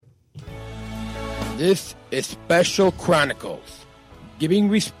This is Special Chronicles, giving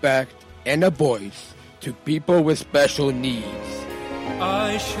respect and a voice to people with special needs.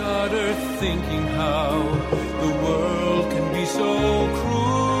 I shudder thinking how the world can be so cruel.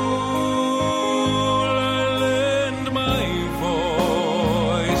 I lend my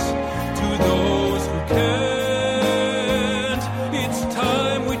voice to those who can't. It's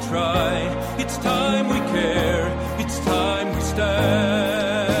time we try, it's time we care, it's time we stand.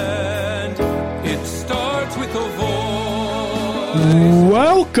 It starts with a voice.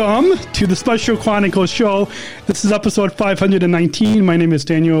 Welcome to the Special Chronicles show. This is episode 519. My name is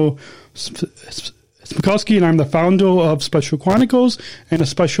Daniel Smikowski, and I'm the founder of Special Chronicles and a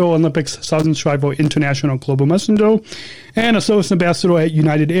Special Olympics Southern Striving International Global Messenger and a service ambassador at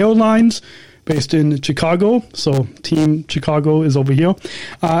United Airlines based in Chicago. So Team Chicago is over here.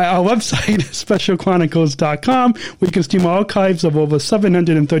 Our website is specialchronicles.com, where you can stream archives of over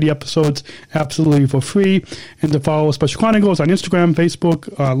 730 episodes absolutely for free, and to follow Special Chronicles on Instagram, Facebook,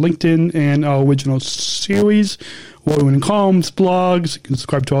 LinkedIn, and our original series, award-winning columns, blogs. You can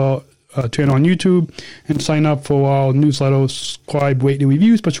subscribe to our channel on YouTube and sign up for our newsletter, subscribe, rate, and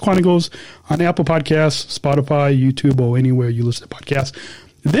review Special Chronicles on Apple Podcasts, Spotify, YouTube, or anywhere you listen to podcasts.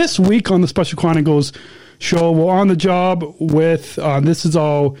 This week on the Special Chronicles show, we're on the job with, this is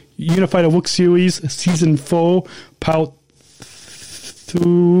our Unified at Work series, season 4, part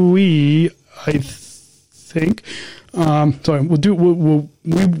 3, I think. Sorry,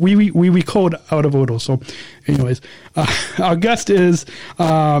 we record out of order. So anyways, our guest is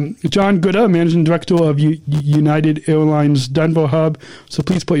John Gooda, Managing Director of United Airlines Denver Hub. So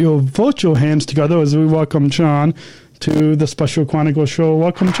please put your virtual hands together as we welcome John to the Special Chronicles show.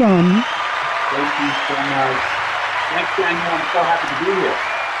 Welcome, John. Thank you so much. Thanks, Daniel. I'm so happy to be here.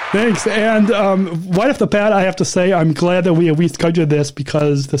 Thanks. And right off the bat, I have to say I'm glad that we rescheduled this,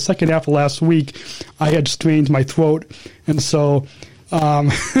 because the second half of last week I had strained my throat. And so...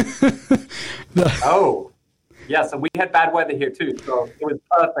 Yeah, so we had bad weather here too, so it was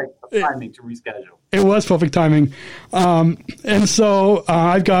perfect timing to reschedule. It was perfect timing. And so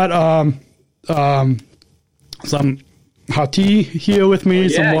I've got some hot tea here with me,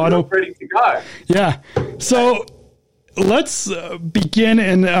 some water. You're ready to go. Yeah. So let's begin,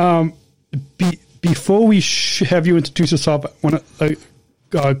 and before we have you introduce yourself, I want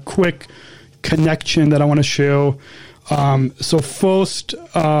a quick connection that I want to share. So first,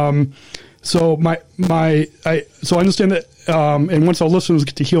 so I understand that, and once our listeners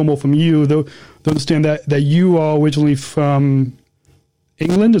get to hear more from you, they'll understand that you are originally from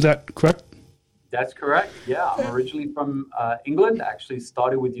England. Is that correct? That's correct. Yeah, I'm originally from England. Actually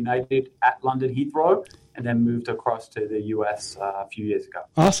started with United at London Heathrow, and then moved across to the U.S. A few years ago.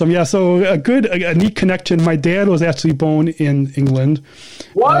 Awesome. Yeah, so a neat connection. My dad was actually born in England.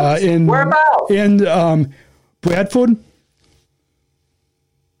 What? Whereabouts? In Bradford.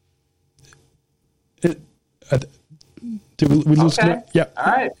 Did we lose connect? Yeah. All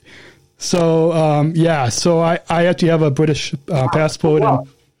right. So, so I actually have a British passport. Wow.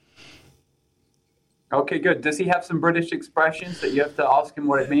 Okay, good. Does he have some British expressions that you have to ask him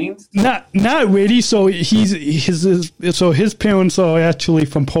what it means? Not really. So his parents are actually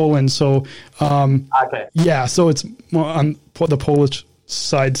from Poland. So okay. Yeah, so it's more on the Polish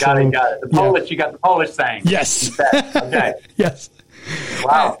side. Got it. The Polish, You got the Polish saying. Yes. Okay. Yes.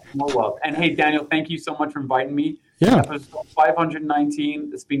 Wow. Well. And hey, Daniel, thank you so much for inviting me. Yeah. Episode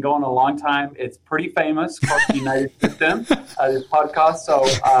 519. It's been going a long time. It's pretty famous across the United system, this podcast. So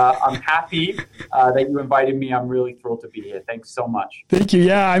I'm happy that you invited me. I'm really thrilled to be here. Thanks so much. Thank you.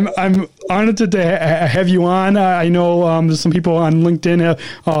 Yeah, I'm honored to have you on. I know there's some people on LinkedIn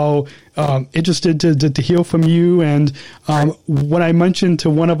are interested to hear from you. And when I mentioned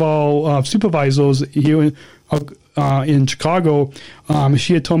to one of our supervisors here in Chicago,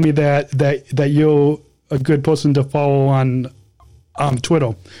 she had told me that you're a good person to follow on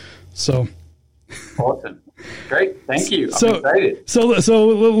Twitter. So awesome. Great. Thank you. I'm excited. So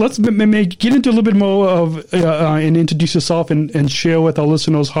let's maybe get into a little bit more of and introduce yourself and share with our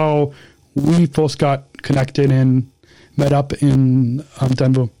listeners how we first got connected and met up in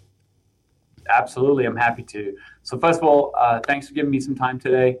Denver. Absolutely. I'm happy to. So first of all, thanks for giving me some time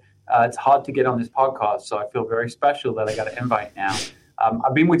today. It's hard to get on this podcast, so I feel very special that I got an invite now.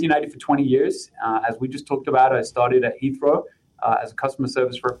 I've been with United for 20 years. As we just talked about, I started at Heathrow as a customer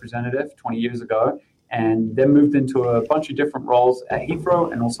service representative 20 years ago, and then moved into a bunch of different roles at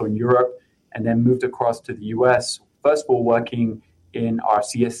Heathrow and also in Europe, and then moved across to the US, first of all working in our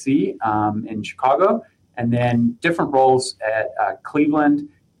CSC in Chicago, and then different roles at Cleveland,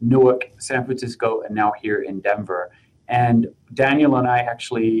 Newark, San Francisco, and now here in Denver. And Daniel and I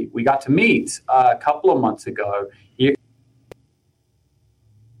we got to meet a couple of months ago here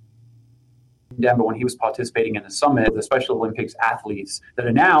in Denver when he was participating in a summit, the Special Olympics athletes that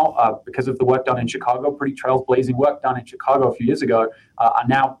are now, because of the work done in Chicago, pretty trailblazing work done in Chicago a few years ago, are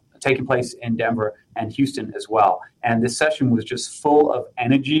now taking place in Denver and Houston as well. And this session was just full of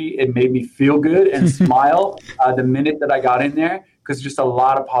energy. It made me feel good and smile the minute that I got in there, because just a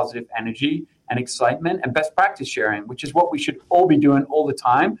lot of positive energy and excitement and best practice sharing, which is what we should all be doing all the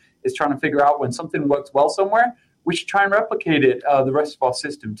time, is trying to figure out when something works well somewhere, we should try and replicate it the rest of our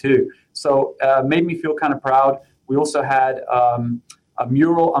system too. So made me feel kind of proud. We also had a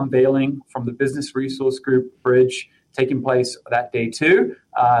mural unveiling from the Business Resource Group Bridge taking place that day too.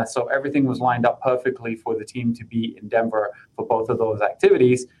 So everything was lined up perfectly for the team to be in Denver for both of those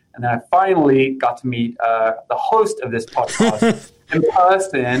activities. And then I finally got to meet the host of this podcast in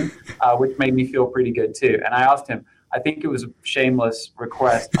person, which made me feel pretty good too. And I asked him, I think it was a shameless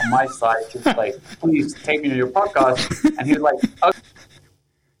request on my side, just like, please take me to your podcast. And he was like,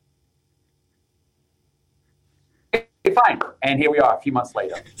 okay, fine. And here we are a few months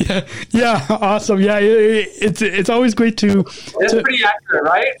later. Yeah, awesome. Yeah, it's always great to. It's pretty accurate,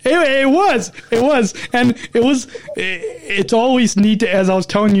 right? It was, and it's always neat to, as I was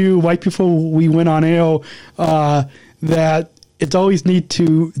telling you right before we went on air, that it's always neat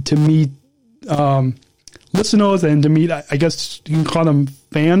to meet listeners and to meet, I guess you can call them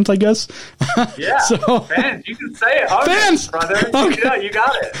fans, I guess. Yeah, so, fans. You can say it. Fans, brother. Okay. Yeah, you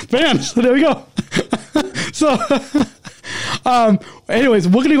got it. Fans. There we go. So, anyways,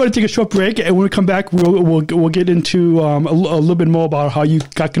 we're going to take a short break, and when we come back, we'll get into a little bit more about how you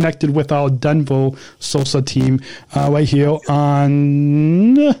got connected with our Denver Sosa team right here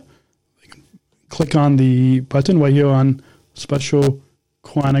on. Click on the button right here on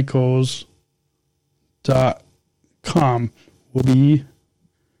specialchronicles.com. We'll be.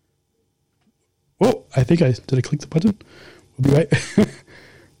 Oh, I think I click the button. We'll be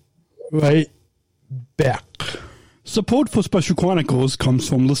right back. Support for Special Chronicles comes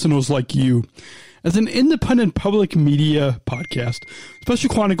from listeners like you. As an independent public media podcast, Special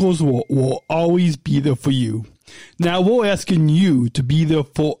Chronicles will always be there for you. Now we're asking you to be there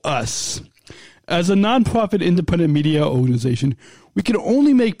for us. As a nonprofit independent media organization, we can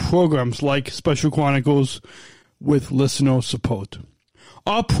only make programs like Special Chronicles with listener support.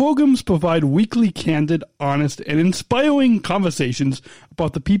 Our programs provide weekly, candid, honest, and inspiring conversations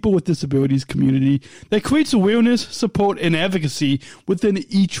about the people with disabilities community that creates awareness, support, and advocacy within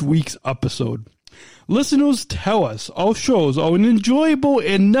each week's episode. Listeners tell us our shows are an enjoyable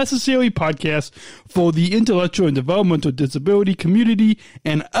and necessary podcast for the intellectual and developmental disability community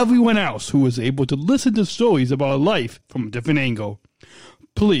and everyone else who is able to listen to stories about life from a different angle.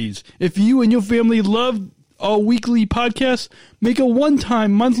 Please, if you and your family love our weekly podcast, make a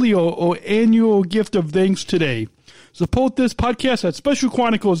one-time, monthly, or annual gift of thanks today. Support this podcast at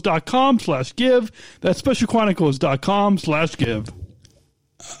specialchronicles.com/give. That's specialchronicles.com/give.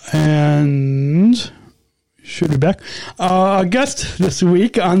 And should be back. Our guest this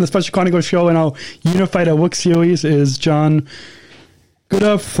week on the Special Chronicles show in our Unified at Work series is John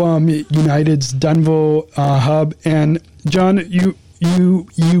Gooda from United's Denver hub. And John, you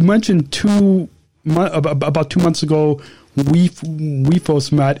mentioned about 2 months ago, we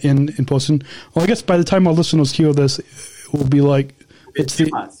first met in person. Well, I guess by the time our listeners hear this, it will be like it's a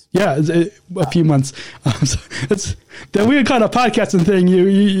few months. Yeah, a few months. So it's the weird kind of podcasting thing.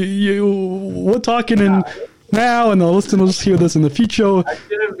 We're talking now, and the listeners hear this in the future. I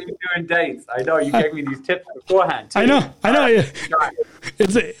shouldn't be doing dates. I know you gave me these tips beforehand. Too. I know.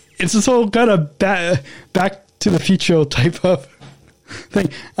 It's this whole kind of back to the future type of thing.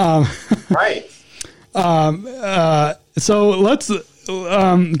 Right. So let's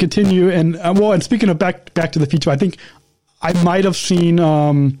continue. And speaking of back to the future, I think I might have seen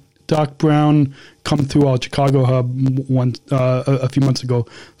Doc Brown come through our Chicago hub a few months ago.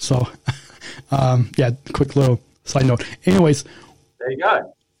 So, quick little side note. Anyways, there you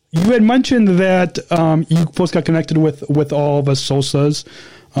go. You had mentioned that you first got connected with all of us SOSAs,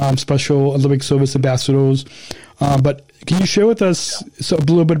 Special Olympic Service Ambassadors. But can you share with us a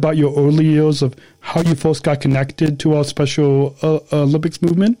little bit about your early years of how you first got connected to our Special Olympics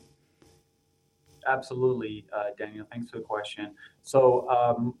movement? Absolutely, Daniel. Thanks for the question.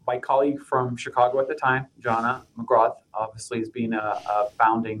 So my colleague from Chicago at the time, Jonna McGrath, obviously has been a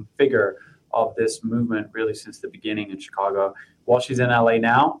founding figure of this movement really since the beginning in Chicago. While she's in LA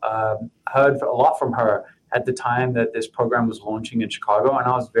now, heard a lot from her at the time that this program was launching in Chicago, and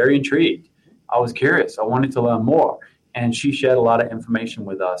I was very intrigued. I was curious. I wanted to learn more. and she shared a lot of information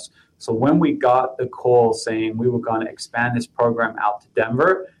with us. So when we got the call saying we were going to expand this program out to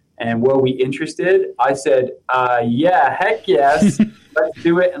Denver, and were we interested, I said, yeah, heck yes, let's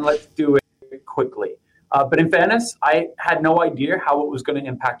do it, and let's do it quickly. But in fairness, I had no idea how it was going to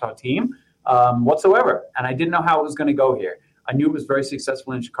impact our team whatsoever, and I didn't know how it was going to go here. I knew it was very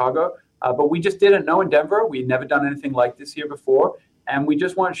successful in Chicago, but we just didn't know in Denver. We'd never done anything like this here before, and we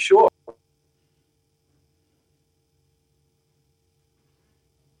just weren't sure.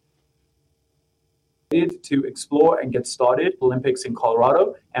 To explore and get started Olympics in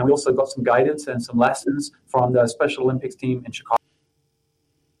Colorado, and we also got some guidance and some lessons from the Special Olympics team in Chicago.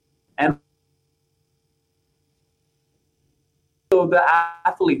 And so the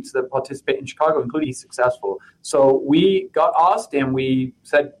athletes that participate in Chicago, including successful. So we got asked and we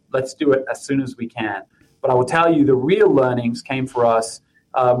said, let's do it as soon as we can. But I will tell you, the real learnings came for us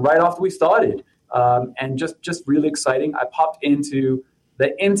right after we started, and just really exciting. I popped into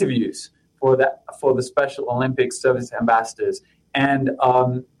the interviews for the Special Olympics service ambassadors. And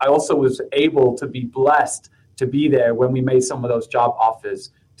I also was able to be blessed to be there when we made some of those job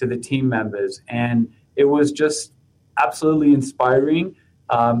offers to the team members. And it was just absolutely inspiring.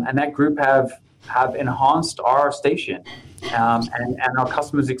 And that group have enhanced our station and our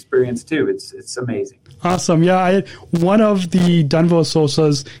customers' experience too. It's amazing. Awesome. Yeah, one of the Denver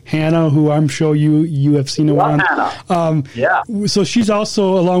Sosas, Hannah, who I'm sure you have seen around. Hannah. Yeah. So she's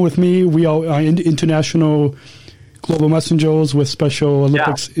also, along with me, we are international global messengers with Special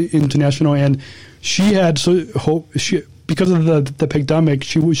Olympics International, and she had because of the pandemic,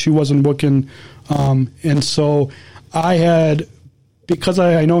 she wasn't working, and so I had, because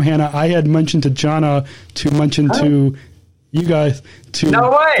I know Hannah, I had mentioned to Jana to mention to you guys to. No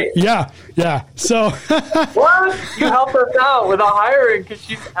way. Yeah. So what? You helped us out with our hiring because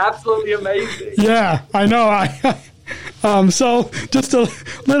she's absolutely amazing. Yeah, I know. So just a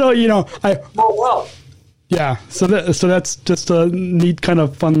little, Well. Yeah. So that's just a neat kind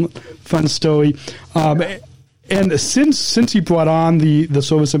of fun story. And since you brought on the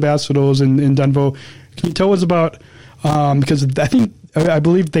service ambassadors in Denver, can you tell us about because I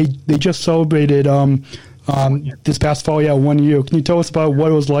believe they just celebrated this past fall, 1 year. Can you tell us about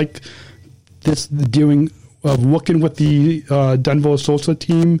what it was like working with the Denver Sosa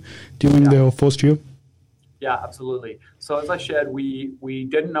team during their first year? Yeah, absolutely. So as I shared, we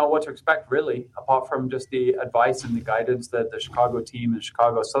didn't know what to expect really, apart from just the advice and the guidance that the Chicago team and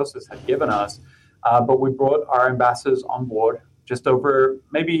Chicago Sosas had given us. But we brought our ambassadors on board just over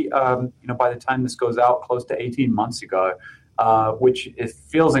maybe, by the time this goes out, close to 18 months ago, which it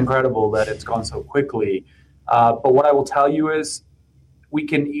feels incredible that it's gone so quickly. But what I will tell you is we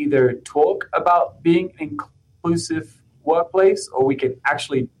can either talk about being an inclusive workplace or we can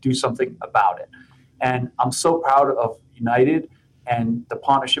actually do something about it. And I'm so proud of United and the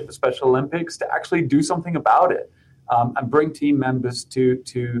partnership with Special Olympics to actually do something about it and bring team members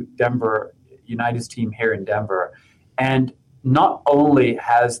to Denver, United's team here in Denver. And not only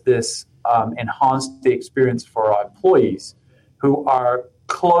has this enhanced the experience for our employees who are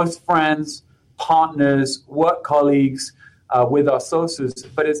close friends, partners, work colleagues with our Sosas,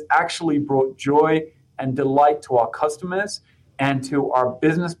 but it's actually brought joy and delight to our customers and to our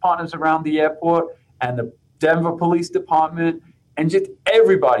business partners around the airport and the Denver Police Department and just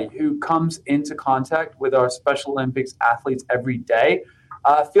everybody who comes into contact with our Special Olympics athletes every day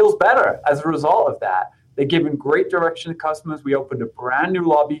feels better as a result of that. They're giving great direction to customers. We opened a brand new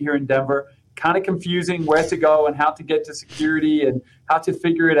lobby here in Denver, kind of confusing where to go and how to get to security and how to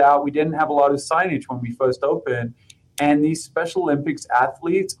figure it out. We didn't have a lot of signage when we first opened. And these Special Olympics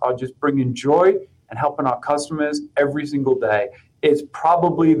athletes are just bringing joy and helping our customers every single day. It's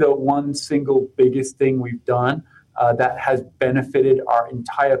probably the one single biggest thing we've done that has benefited our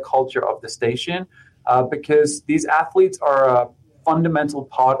entire culture of the station because these athletes are a fundamental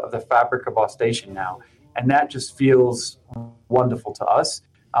part of the fabric of our station now. And that just feels wonderful to us.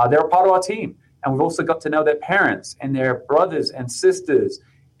 They're a part of our team. And we've also got to know their parents and their brothers and sisters.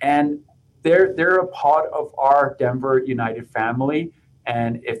 And they're a part of our Denver United family.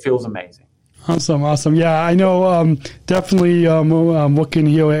 And it feels amazing. Awesome. Yeah, I know definitely working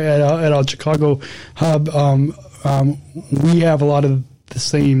here at our Chicago hub, we have a lot of the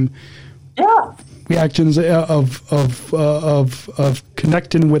same reactions of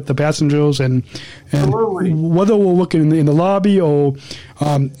connecting with the passengers and whether we're working in the lobby or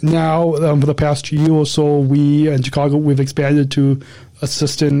now for the past year or so, we in Chicago, we've expanded to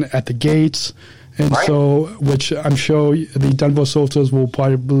assistant at the gates. And so, which I'm sure the Denver Soldiers will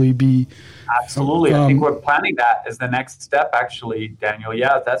probably be. Absolutely. I think we're planning that as the next step, actually, Daniel.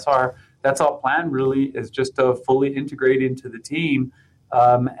 Yeah, that's our that's our plan. Really, is just to fully integrate into the team,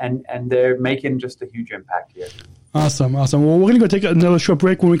 and they're making just a huge impact here. Awesome. Well, we're going to go take another short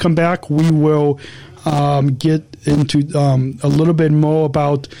break. When we come back, we will get into a little bit more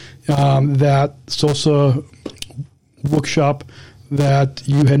about that SOSA workshop that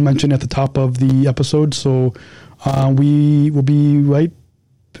you had mentioned at the top of the episode. So we will be right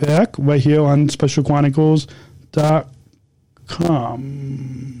back right here on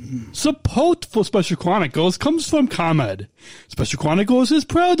SpecialChronicles.com. Support for Special Chronicles comes from ComEd. Special Chronicles is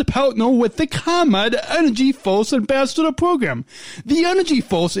proud to partner with the ComEd Energy Force Ambassador Program. The Energy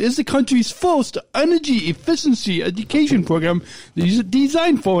Force is the country's first energy efficiency education program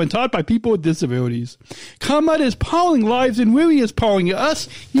designed for and taught by people with disabilities. ComEd is powering lives, and really is powering us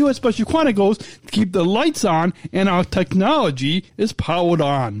here at Special Chronicles to keep the lights on and our technology is powered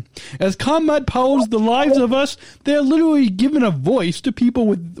on. As ComEd powers the lives of us, they're literally giving a voice to people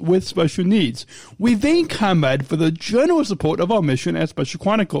with special needs. We thank ComEd for the generous support of our mission at Special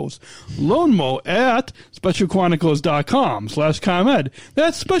Chronicles. Learn more at specialchronicles.com/ComEd.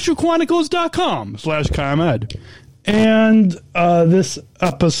 That's specialchronicles.com/ComEd. And this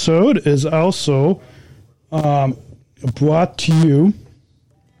episode is also brought to you.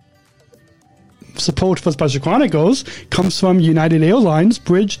 Support for Special Chronicles comes from United Airlines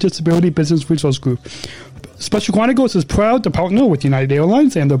Bridge Disability Business Resource Group. Special Chronicles is proud to partner with United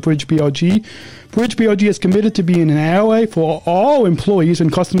Airlines and the Bridge BLG. Bridge BLG is committed to being an ally for all employees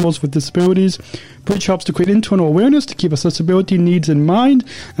and customers with disabilities. Bridge helps to create internal awareness to keep accessibility needs in mind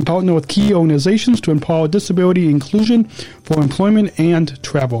and partner with key organizations to empower disability inclusion for employment and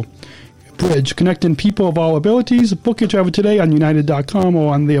travel. Bridge, connecting people of all abilities. Book your travel today on United.com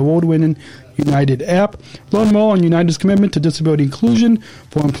or on the award-winning United app. Learn more on United's commitment to disability inclusion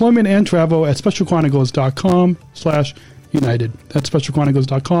for employment and travel at specialchronicles.com/United. That's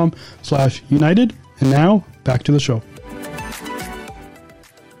specialchronicles.com/United. And now, back to the show.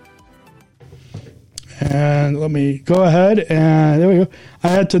 And let me go ahead, and there we go. I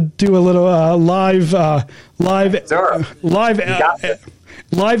had to do a little live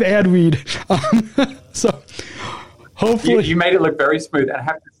ad read. So hopefully you made it look very smooth. And I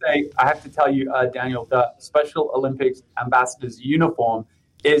have to tell you, Daniel, the Special Olympics Ambassador's uniform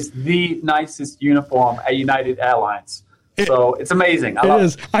is the nicest uniform at United Airlines. So it's amazing. It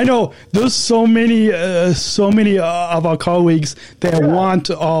is. I know there's so many of our colleagues that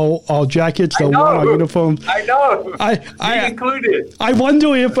want all jackets, that want our uniforms. I know. I included. I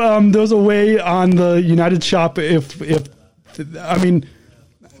wonder if there's a way on the United shop if I mean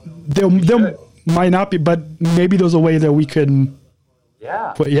there might not be, but maybe there's a way that we could.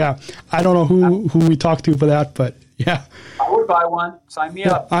 Yeah. But yeah, I don't know who we talk to for that, but yeah. I would buy one. Sign me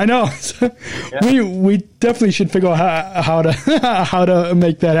up. I know. We definitely should figure out how to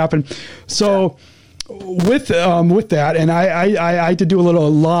make that happen. So with that, and I had to do a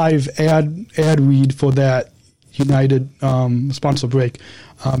little live ad read for that United sponsor break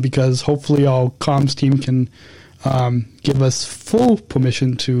because hopefully our comms team can give us full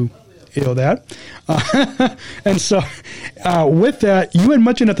permission to that. And so with that, you had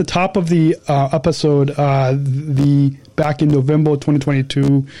mentioned at the top of the episode back in November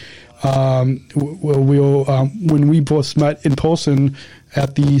 2022 when we both met in person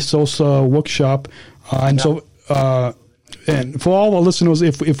at the SOSA workshop. So and for all our listeners,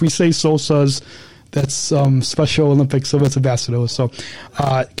 if we say SOSAs, that's Special Olympic Service Ambassadors. So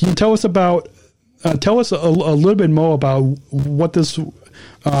can you tell us a little bit more about what this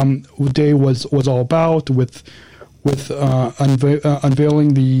day was all about with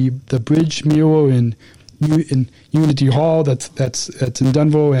unveiling the bridge mural in Unity Hall that's in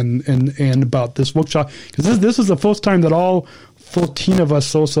Denver and about this workshop, because this is the first time that all 14 of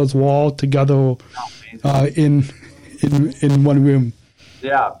us SOSAs were all together in one room.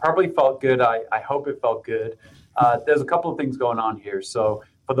 Yeah, probably felt good. I hope it felt good. There's a couple of things going on here. So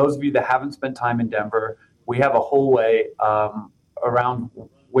for those of you that haven't spent time in Denver, we have a hallway around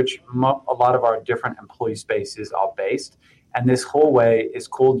which a lot of our different employee spaces are based. And this hallway is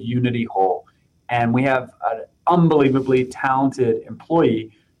called Unity Hall. And we have an unbelievably talented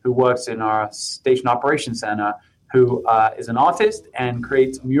employee who works in our station operations center who is an artist and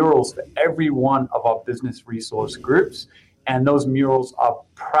creates murals for every one of our business resource groups. And those murals are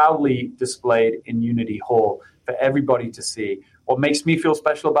proudly displayed in Unity Hall for everybody to see. What makes me feel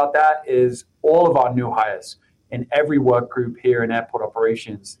special about that is all of our new hires in every work group here in airport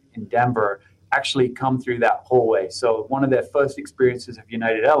operations in Denver actually come through that hallway. So one of their first experiences of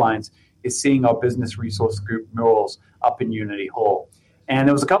United Airlines is seeing our business resource group murals up in Unity Hall. And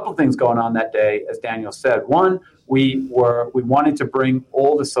there was a couple of things going on that day, as Daniel said. One, we wanted to bring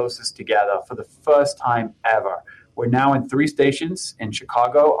all the SOSAs together for the first time ever. We're now in 3 stations in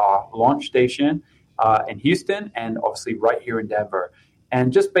Chicago, our launch station, in Houston, and obviously right here in Denver.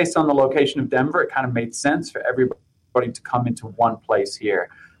 And just based on the location of Denver, it kind of made sense for everybody to come into one place here.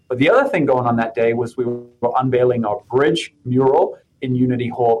 But the other thing going on that day was we were unveiling our bridge mural in Unity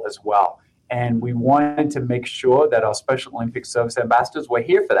Hall as well. And we wanted to make sure that our Special Olympics service ambassadors were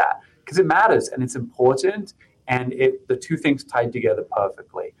here for that, because it matters and it's important, and the two things tied together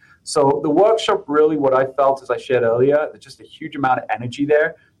perfectly. So the workshop, really what I felt, as I shared earlier, there's just a huge amount of energy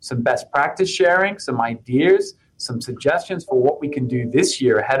there, some best practice sharing, some ideas, some suggestions for what we can do this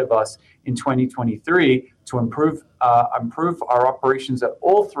year ahead of us in 2023 to improve our operations at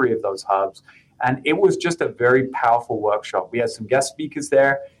all 3 of those hubs. And it was just a very powerful workshop. We had some guest speakers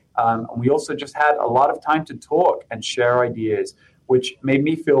there. And we also just had a lot of time to talk and share ideas, which made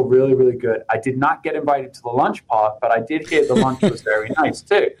me feel really, really good. I did not get invited to the lunch part, but I did hear the lunch was very nice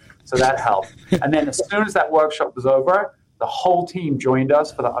too. So that helped. And then as soon as that workshop was over, the whole team joined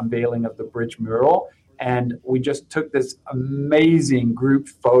us for the unveiling of the bridge mural. And we just took this amazing group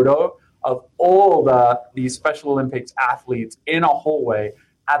photo of all these Special Olympics athletes in a hallway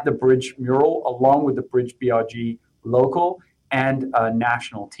at the bridge mural, along with the Bridge BRG local and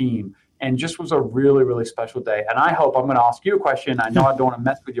national team. And just was a really, really special day. And I hope, I'm going to ask you a question. I know I don't want to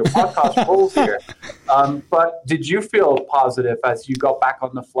mess with your podcast rules here. But did you feel positive as you got back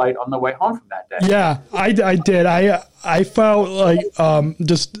on the flight on the way home from that day? Yeah, I did. I felt like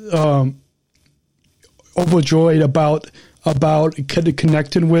just overjoyed about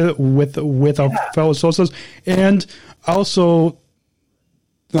connecting with our fellow SOSAs. And also,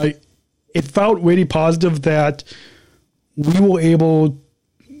 like, it felt really positive that we were able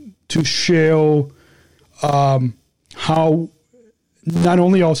to share how not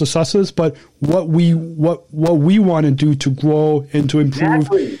only our successes, but what we want to do to grow and to improve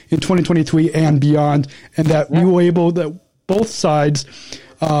in 2023 and beyond, and that we were able, that both sides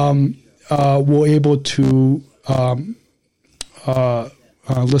were able to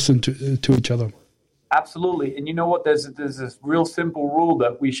listen to each other. Absolutely. And you know what? There's this real simple rule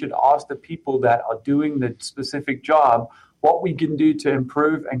that we should ask the people that are doing the specific job what we can do to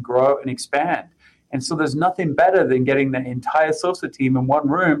improve and grow and expand. And so there's nothing better than getting the entire SOSA team in one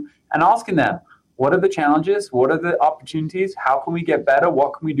room and asking them, what are the challenges? What are the opportunities? How can we get better?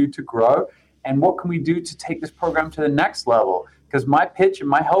 What can we do to grow? And what can we do to take this program to the next level? Because my pitch and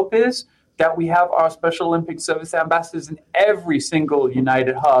my hope is that we have our Special Olympics service ambassadors in every single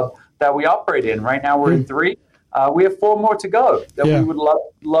United hub that we operate in. Right now we're in 3. We have 4 more to go that we would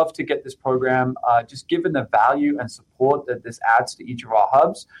love to get this program, just given the value and support that this adds to each of our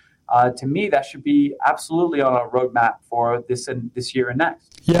hubs. To me, that should be absolutely on our roadmap for this year and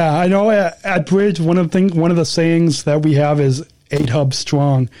next. Yeah, I know at Bridge, one of the sayings that we have is 8 hubs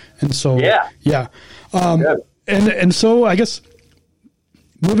strong. And so, and so I guess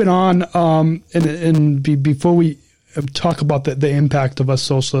moving on, before we talk about the impact of us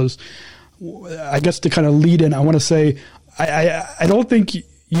SOSAs, I guess to kind of lead in, I want to say, I don't think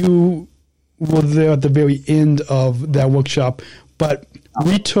you were there at the very end of that workshop, but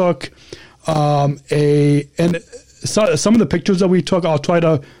we took some of the pictures that we took, I'll try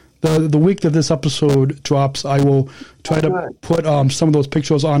to, the week that this episode drops, I will try to put some of those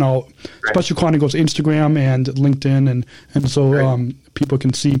pictures on our Special Chronicles Instagram and LinkedIn, and so people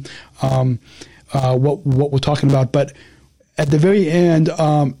can see what we're talking about. But at the very end,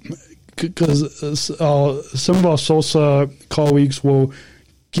 because some of our SOSA colleagues were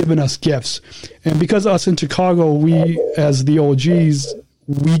giving us gifts. And because us in Chicago, we, as the OGs,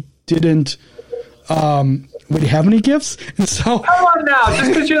 we didn't really have any gifts. And so, come on now, just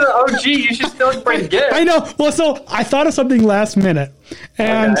because you're the OG, you should still bring gifts. I know. Well, so I thought of something last minute.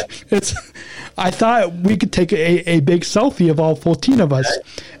 And I thought we could take a big selfie of all 14 of us.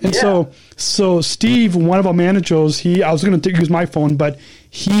 And so Steve, one of our managers, I was going to use my phone, but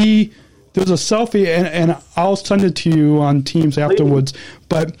there was a selfie, and I'll send it to you on Teams afterwards.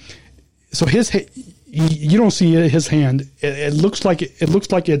 But so you don't see his hand. It looks like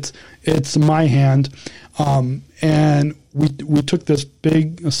it's my hand, and we took this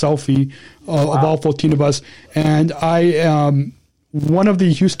big selfie of all 14 of us. And one of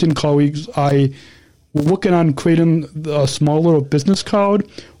the Houston colleagues, I were working on creating a small little business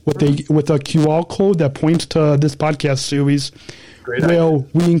card with a QR code that points to this podcast series. Well,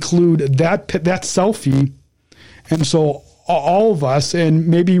 we include that selfie, and so all of us, and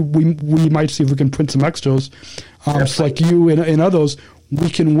maybe we might see if we can print some extras, just like you and others,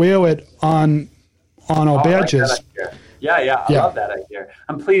 we can wear it on our badges. I love that idea.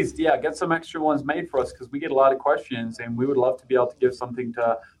 And please, get some extra ones made for us because we get a lot of questions, and we would love to be able to give something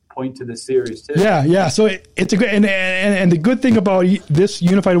to point to this series too. Yeah. So it's a great, and the good thing about this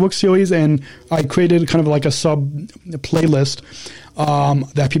Unified Work series, and I created kind of like a sub playlist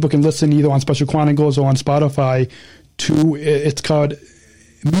that people can listen either on Special Chronicles or on Spotify to. It's called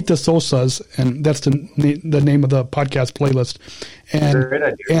Meet the Sosas, and that's the name of the podcast playlist.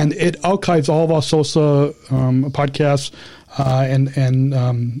 And it archives all of our Sosa podcasts, and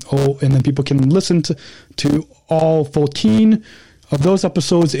then people can listen to all 14 of those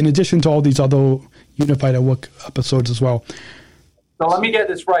episodes in addition to all these other Unified at Work episodes as well. So let me get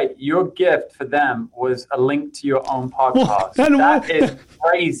this right. Your gift for them was a link to your own podcast. That is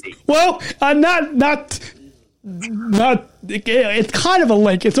crazy. Well, not it's kind of a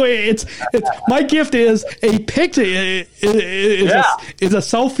link. It's my gift is a picture is a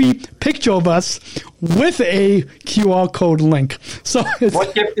selfie picture of us with a QR code link. So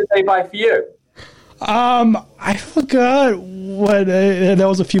what gift did they buy for you? I forgot what that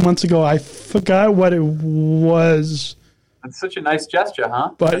was a few months ago. I forgot what it was. That's such a nice gesture, huh?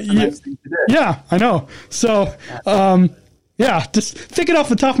 But that's a nice thing to do. Yeah, I know. So just thinking off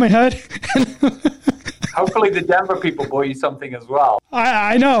the top of my head. Hopefully the Denver people bought you something as well.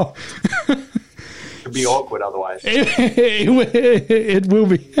 I know. It'd be awkward otherwise. It will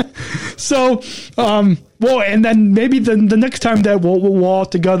be. So, and then maybe the next time that we're all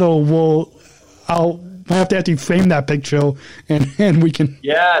together, I'll have to actually frame that picture and we can.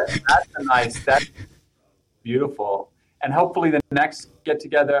 Yeah, that's beautiful. And hopefully the next get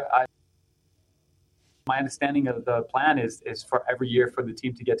together, my understanding of the plan is for every year for the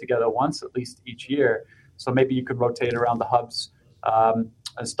team to get together once, at least each year. So maybe you could rotate around the hubs,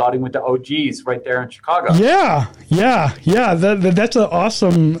 starting with the OGs right there in Chicago. Yeah. That's an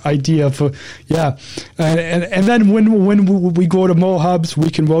awesome idea and then when we go to more hubs,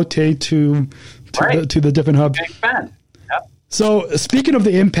 we can rotate to the different hubs. Expand. Yep. So speaking of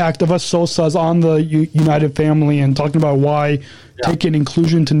the impact of us Sosas on the United family and talking about why taking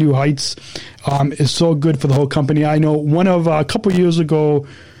inclusion to new heights is so good for the whole company. I know a couple years ago,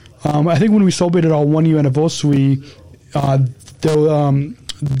 I think when we celebrated our 1 year anniversary, there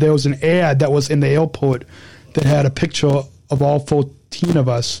was an ad that was in the airport that had a picture of all 14 of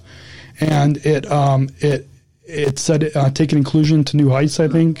us, and it said taking inclusion to new heights, I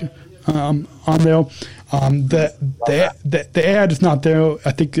think, on there. The ad is not there.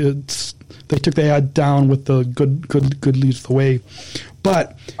 I think they took the ad down with the good leads the way.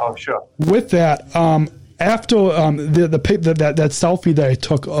 But with that, after that selfie that I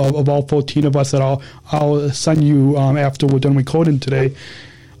took of all 14 of us that I'll send you after we're done recording today,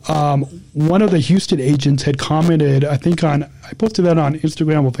 one of the Houston agents had commented, I posted that on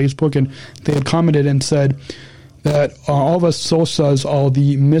Instagram or Facebook, and they had commented and said that all of us Sosas are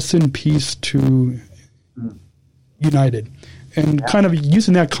the missing piece to United. And kind of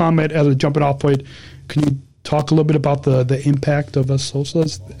using that comment as a jumping off point, can you talk a little bit about the impact of us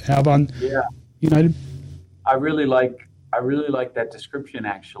Sosas have on United? I really like that description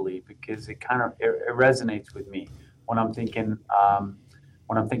actually, because it resonates with me when I'm thinking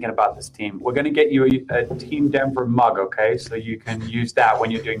about this team. We're going to get you a Team Denver mug, okay? So you can use that when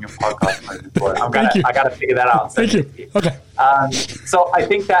you're doing your podcast. I got to figure that out. Thank you. Okay. So I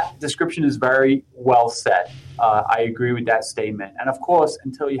think that description is very well said. I agree with that statement. And of course,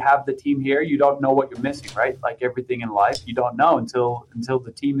 until you have the team here, you don't know what you're missing, right? Like everything in life, you don't know until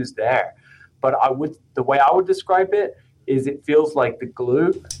the team is there. But the way I would describe it is it feels like the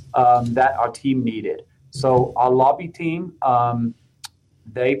glue that our team needed. So our lobby team,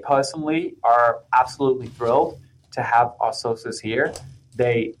 they personally are absolutely thrilled to have our Sosas here.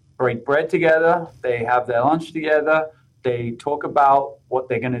 They break bread together. They have their lunch together. They talk about what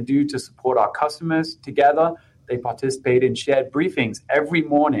they're going to do to support our customers together. They participate in shared briefings every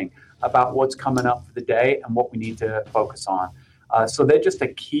morning about what's coming up for the day and what we need to focus on. So they're just a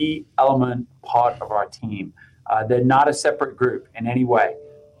key element part of our team. They're not a separate group in any way.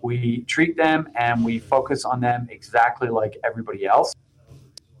 We treat them and we focus on them exactly like everybody else.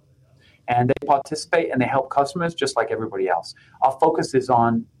 And they participate and they help customers just like everybody else. Our focus is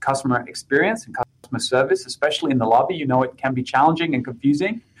on customer experience and customer service, especially in the lobby. You know, it can be challenging and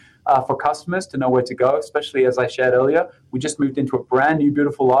confusing for customers to know where to go, especially as I shared earlier. We just moved into a brand new,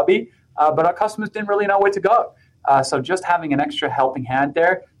 beautiful lobby, but our customers didn't really know where to go. So just having an extra helping hand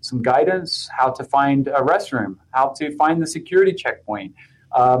there, some guidance, how to find a restroom, how to find the security checkpoint,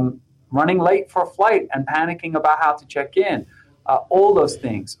 running late for a flight and panicking about how to check in. All those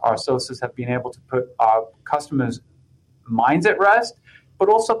things our Sosas have been able to put our customers' minds at rest, but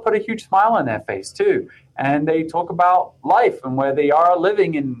also put a huge smile on their face too. and they talk about life and where they are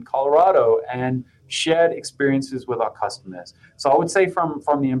living in Colorado and shared experiences with our customers. So I would say from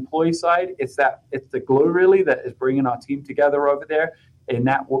the employee side, it's the glue really that is bringing our team together over there in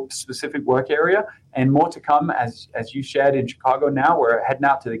that specific work area, and more to come as you shared in Chicago. Now we're heading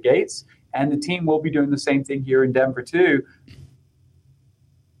out to the gates, and the team will be doing the same thing here in Denver too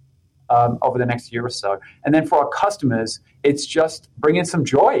over the next year or so. And then for our customers, it's just bringing some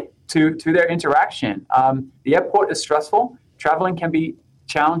joy to their interaction. The airport is stressful. Traveling can be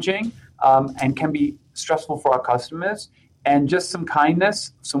challenging and can be stressful for our customers. And just some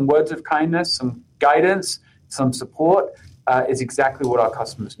kindness, some words of kindness, some guidance, some support is exactly what our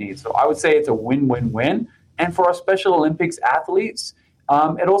customers need. So I would say it's a win-win-win. And for our Special Olympics athletes,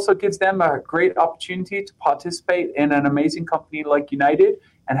 it also gives them a great opportunity to participate in an amazing company like United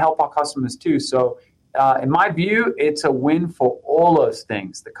and help our customers too. So in my view, it's a win for all those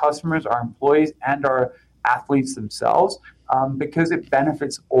things, the customers, our employees, and our athletes themselves, because it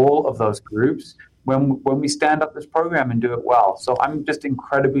benefits all of those groups when we stand up this program and do it well. So I'm just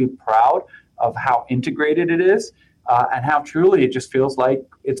incredibly proud of how integrated it is and how truly it just feels like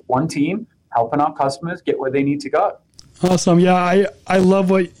it's one team helping our customers get where they need to go. Awesome. Yeah, I love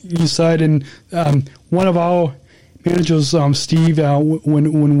what you said. And one of our managers, Steve,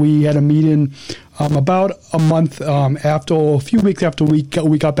 when we had a meeting about a month after, or a few weeks after we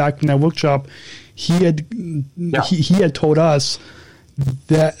got back from that workshop, he had told us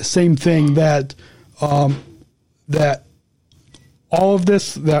that same thing, that that all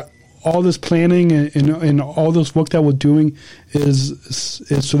this planning and all this work that we're doing is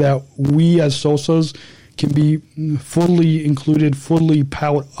so that we as SOSAs can be fully included, fully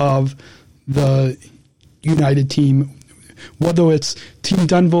part of the United team, whether it's Team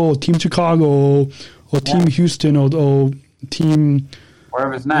Denver or Team Chicago or Team Houston or Team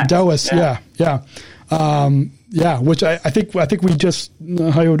wherever's next. Dallas. Yeah. Which I think we just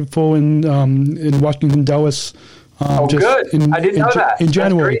hired for in Washington, Dallas. Good. I didn't know that. In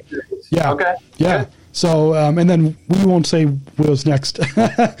January. Yeah. Okay. Yeah. Good. So, and then we won't say where's next.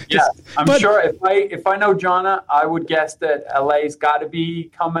 I'm sure if I know Jonna, I would guess that LA's got to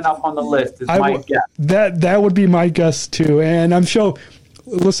be coming up on the list. Is my guess. That would be my guess too, and I'm sure,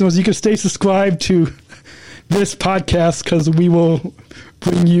 listeners, you can stay subscribed to this podcast because we will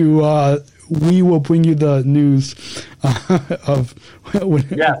bring you the news of.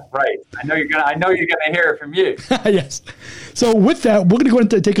 Yeah, right. I know you're gonna hear it from you. Yes. So with that, we're gonna go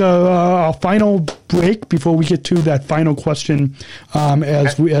into take a final break before we get to that final question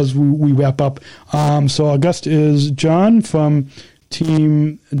as we wrap up. So our guest is John from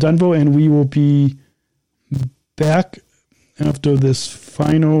Team Denver, and we will be back after this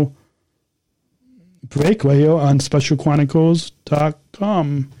final break right here on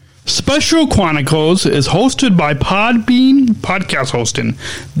SpecialChronicles.com. Special Chronicles is hosted by Podbean Podcast Hosting,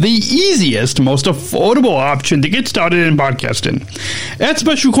 the easiest, most affordable option to get started in podcasting. At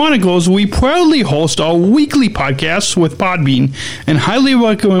Special Chronicles, we proudly host our weekly podcasts with Podbean and highly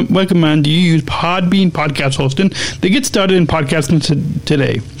recommend you use Podbean Podcast Hosting to get started in podcasting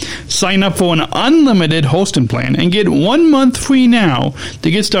today. Sign up for an unlimited hosting plan and get 1 month free now to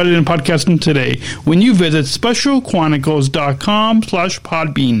get started in podcasting today when you visit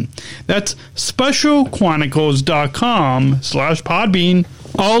specialchronicles.com/Podbean. That's specialchronicles.com/Podbean.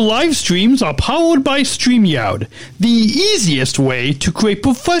 Our live streams are powered by StreamYard, the easiest way to create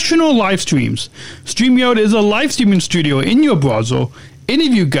professional live streams. StreamYard is a live streaming studio in your browser.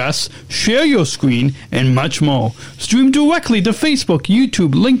 Interview guests, share your screen, and much more. Stream directly to Facebook,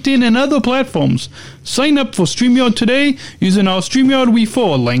 YouTube, LinkedIn, and other platforms. Sign up for StreamYard today using our StreamYard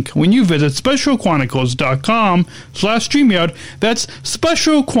referral link when you visit specialchronicles.com/StreamYard. That's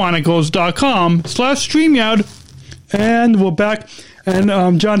specialchronicles.com/StreamYard. And we're back.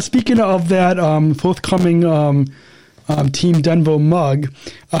 And John, speaking of that forthcoming Team Denver mug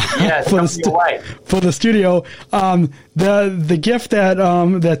for the studio, the gift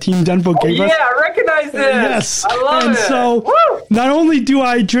that Team Denver gave us. Yeah, I recognize this. Yes, I love and it. So not only do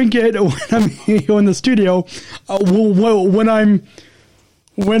I drink it when I'm here in the studio, when I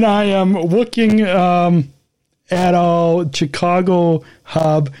am working at our Chicago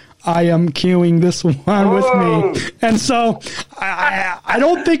hub, I am carrying this one with me. And so I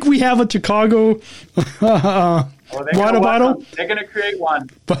don't think we have a Chicago water bottle. They're going to create one.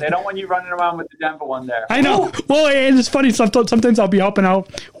 But they don't want you running around with the Denver one there. I know. Well, and it's funny. Sometimes I'll be helping out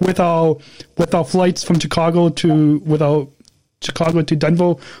with our flights from Chicago to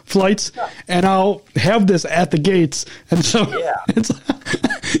Denver flights, and I'll have this at the gates. And so,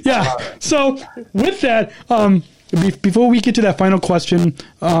 So with that, before we get to that final question,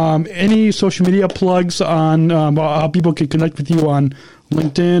 any social media plugs on how people can connect with you on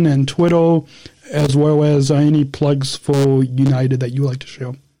LinkedIn and Twitter, as well as any plugs for United that you would like to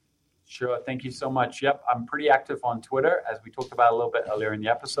share? Sure. Thank you so much. Yep. I'm pretty active on Twitter, as we talked about a little bit earlier in the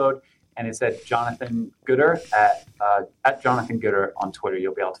episode. And it's at Jonathan Gooder at Jonathan Gooder on Twitter.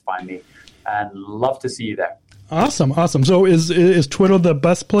 You'll be able to find me, and love to see you there. Awesome. So is Twitter the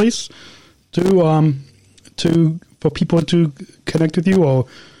best place for people to connect with you? Or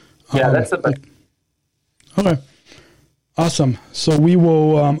yeah, that's the best. Okay. Awesome. So we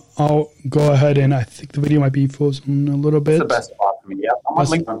will. I'll go ahead, and I think the video might be frozen a little bit. It's the best spot for me. Yeah, I'm on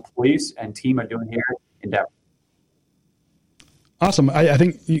LinkedIn. Police and team are doing here in Denver. Awesome. I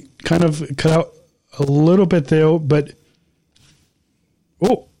think you kind of cut out a little bit there, but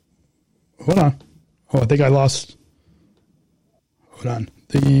hold on. I think I lost. Hold on.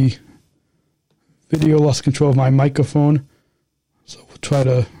 The video lost control of my microphone, so we'll try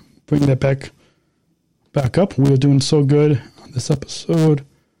to bring that back up. We were doing so good on this episode.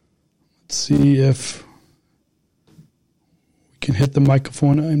 Let's see if we can hit the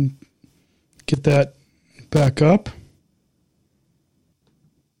microphone and get that back up.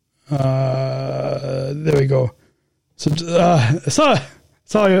 There we go. So, sorry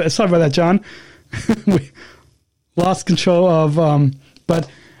about that, John. We lost control of, but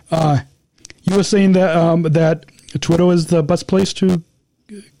you were saying that that Twitter is the best place to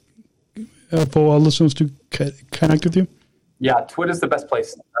for our listeners to connect with you? Yeah, Twitter's the best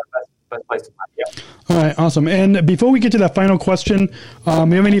place. Best place to find. Yeah. All right, awesome. And before we get to that final question, you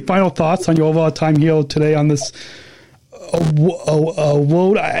have any final thoughts on your overall time here today on this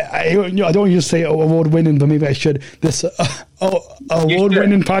award? I don't want you to say award-winning, but maybe I should. This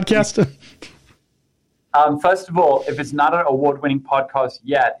award-winning podcast. First of all, if it's not an award-winning podcast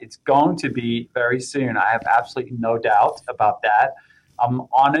yet, it's going to be very soon. I have absolutely no doubt about that. I'm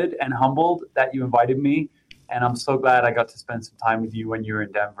honored and humbled that you invited me, and I'm so glad I got to spend some time with you when you were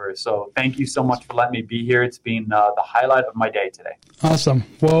in Denver. So thank you so much for letting me be here. It's been the highlight of my day today. Awesome.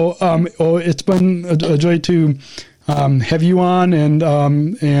 Well, it's been a joy to have you on, and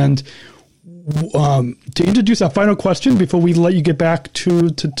to introduce our final question before we let you get back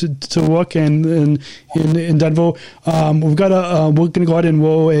to work and in Denver, we're gonna go ahead and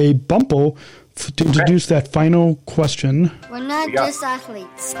roll a bumper to introduce that final question. We're not just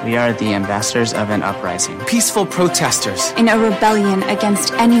athletes. We are the ambassadors of an uprising. Peaceful protesters. In a rebellion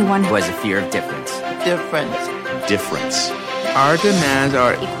against anyone who has a fear of difference. Difference. Our demands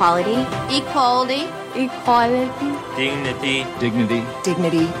are equality. Dignity.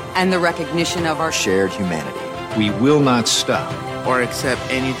 And the recognition of our shared humanity. We will not stop or accept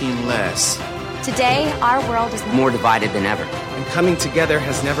anything less. Today, our world is more divided than ever. And coming together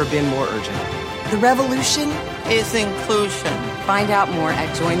has never been more urgent. The revolution is inclusion. Find out more at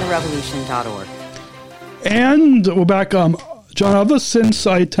jointherevolution.org. And we're back. John, ever since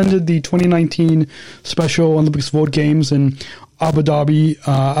I attended the 2019 Special Olympics World Games in Abu Dhabi,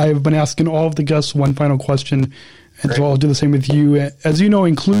 I've been asking all of the guests one final question, and so I'll do the same with you. As you know,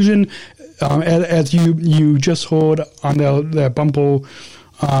 inclusion, as you just heard on the bumper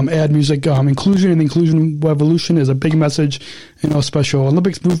ad music, inclusion and the inclusion revolution is a big message in our Special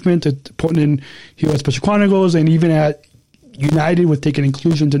Olympics movement. It's important in here at Special Chronicles, and even at United with taking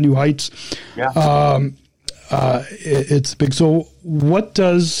inclusion to new heights. Yeah. It's big. So what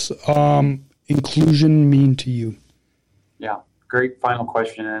does inclusion mean to you? Yeah, great final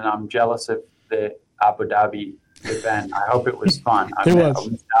question. And I'm jealous of the Abu Dhabi event. I hope it was fun. I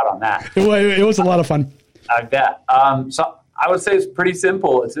missed out on that. It was a lot of fun. I bet. So I would say it's pretty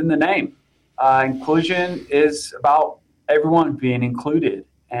simple. It's in the name. Inclusion is about everyone being included,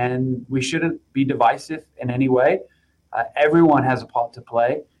 and we shouldn't be divisive in any way. Everyone has a part to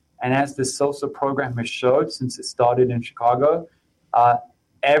play. And as the SOSA program has showed since it started in Chicago,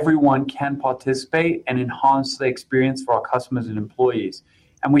 everyone can participate and enhance the experience for our customers and employees.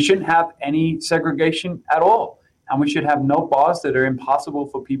 And we shouldn't have any segregation at all. And we should have no bars that are impossible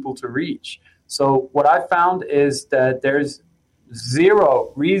for people to reach. So what I found is that there's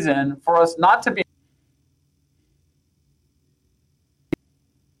zero reason for us not to be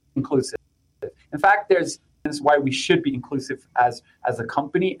inclusive. In fact, there's why we should be inclusive as a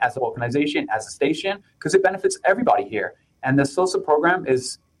company, as an organization, as a station, because it benefits everybody here. And the SOSA program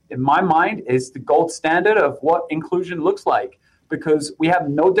is, in my mind, is the gold standard of what inclusion looks like, because we have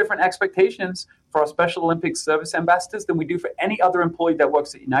no different expectations for our Special Olympics service ambassadors than we do for any other employee that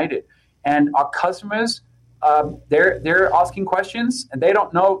works at United. And our customers, they're asking questions, and they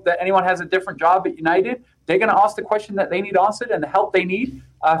don't know that anyone has a different job at United. They're going to ask the question that they need answered and the help they need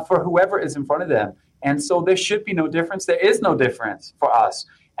for whoever is in front of them. And so there should be no difference. There is no difference for us.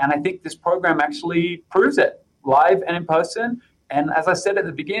 And I think this program actually proves it, live and in person. And as I said at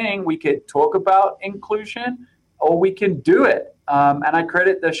the beginning, we could talk about inclusion or we can do it. And I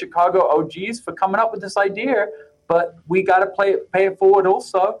credit the Chicago OGs for coming up with this idea, but we got to pay it forward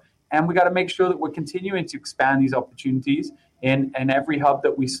also. And we got to make sure that we're continuing to expand these opportunities in every hub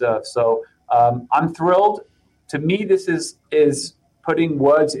that we serve. So I'm thrilled. To me, this is putting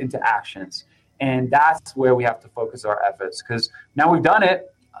words into actions. And that's where we have to focus our efforts, because now we've done it.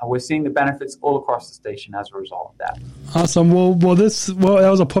 We're seeing the benefits all across the station as a result of that. Awesome. Well, that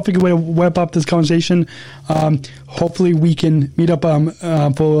was a perfect way to wrap up this conversation. Hopefully, we can meet up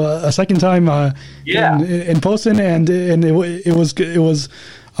for a second time in person. And it was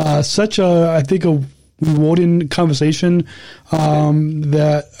such I think a rewarding conversation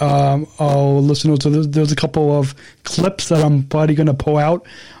that I'll listen to. There's a couple of clips that I'm probably going to pull out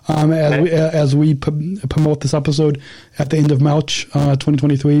as we promote this episode at the end of March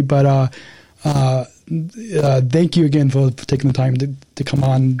 2023. But thank you again for taking the time to come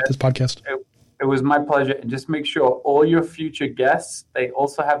on this podcast. It was my pleasure. And just make sure all your future guests, they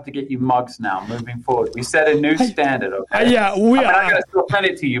also have to get you mugs now moving forward. We set a new standard, okay? I'm not going to still send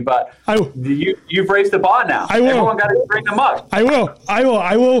it to you, but you've raised the bar now. I will. Everyone got to bring a mug. I will.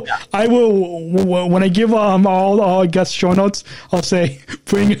 When I give all our guest show notes, I'll say,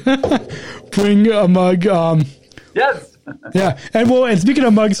 bring a mug. Yes. Yeah. And speaking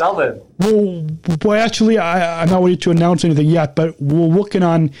of mugs, we're actually, I'm not ready to announce anything yet, but we're working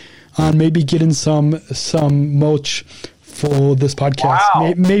on maybe getting some merch for this podcast.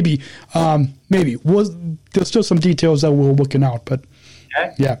 Wow. Maybe. There's still some details that we're working out, but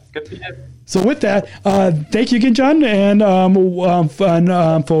yeah. Good for you. So with that, thank you again, John, and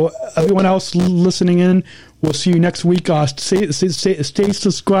for everyone else listening in, we'll see you next week. Stay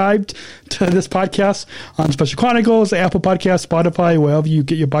subscribed to this podcast on Special Chronicles, Apple Podcasts, Spotify, wherever you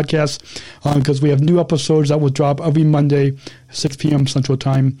get your podcasts, because we have new episodes that will drop every Monday, 6 p.m. Central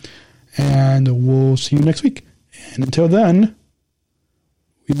Time, and we'll see you next week. And until then,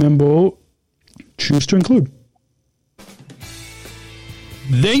 remember, choose to include.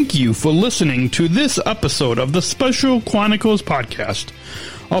 Thank you for listening to this episode of the Special Chronicles podcast.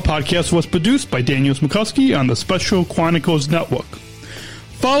 Our podcast was produced by Daniel Smikowski on the Special Chronicles Network.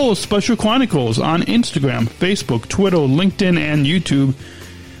 Follow Special Chronicles on Instagram, Facebook, Twitter, LinkedIn, and YouTube.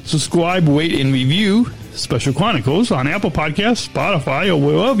 Subscribe, rate, and review Special Chronicles on Apple Podcasts, Spotify, or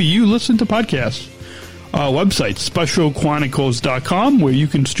wherever you listen to podcasts. Our website, specialchronicles.com, where you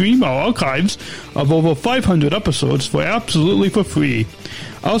can stream our archives of over 500 episodes absolutely for free.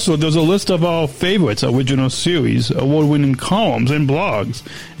 Also, there's a list of our favorites original series, award-winning columns, and blogs.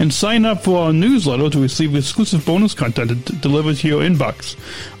 And sign up for our newsletter to receive exclusive bonus content delivered to your inbox.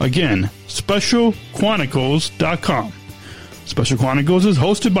 Again, specialchronicles.com. Special Chronicles is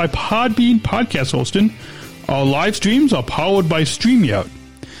hosted by Podbean Podcast Hosting. Our live streams are powered by StreamYard.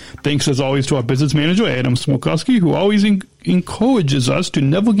 Thanks as always to our business manager, Adam Smikowski, who always encourages us to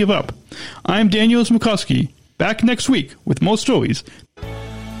never give up. I'm Daniel Smikowski, back next week with more stories.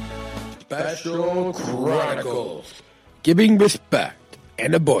 Special Chronicles, giving respect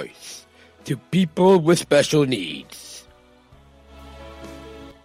and a voice to people with special needs.